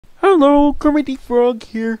Hello, Kermit the Frog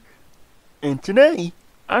here, and today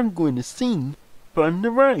I'm going to sing Fun to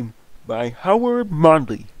Rhyme by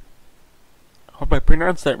MOody. Hope I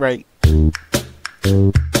pronounced that right.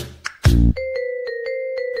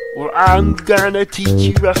 Well, I'm gonna teach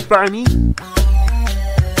you a funny,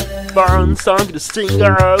 fun song to sing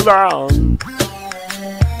along.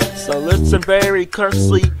 So listen very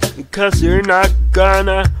closely, because you're not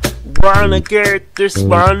gonna wanna get this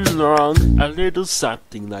one wrong. A little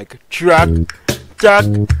something like a truck, duck,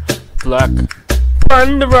 pluck.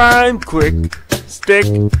 Fun to rhyme, quick, stick,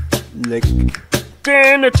 lick.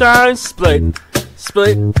 Dinner time, split,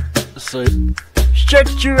 split, slip.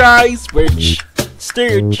 Shut your eyes, witch,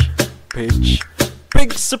 stitch, pitch.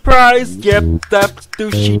 Big surprise, yep, that's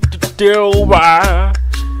douchey do why.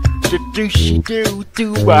 The douchey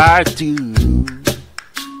do I do.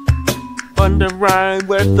 Fun to rhyme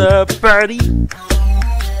with a party.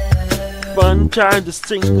 Fun time to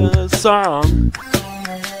sing a song.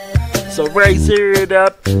 So raise it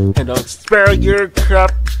up and don't spill your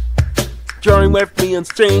cup. Join with me and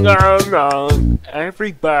sing along.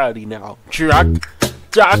 Everybody now. Truck,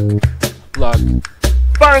 duck, pluck.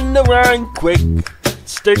 Fun to rhyme, quick,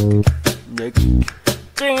 stick, nick.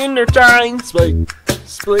 Dinner time, split,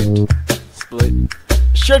 split, split.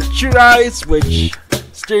 Shut your eyes, witch,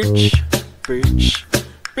 stitch, bitch.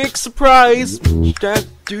 Big surprise, that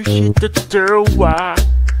douchey do why.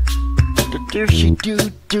 The douchey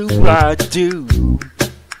do I do.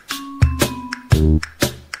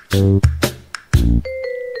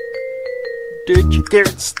 Did you get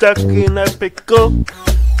stuck in a pickle?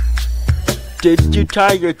 Did you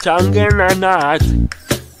tie your tongue in a knot?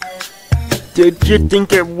 Did you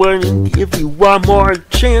think it wouldn't give you one more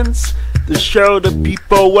chance to show the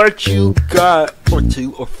people what you got? Or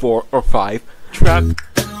 2 or 4 or 5. Truck,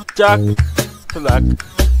 duck, pluck.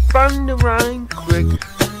 Fun to rhyme, quick,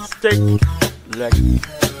 stick, lick.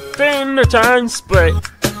 Dinner time, split,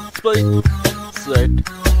 split, slit.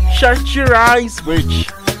 Shut your eyes, witch,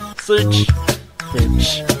 switch,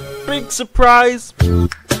 bitch. Big surprise.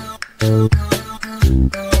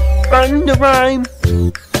 Fun to rhyme.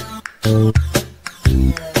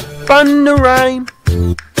 Fun to rhyme.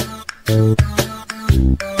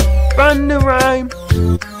 Fun to rhyme.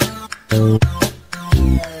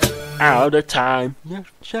 Out of time.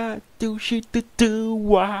 Douchey do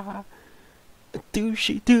why.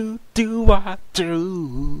 Douchey do I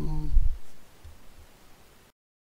do.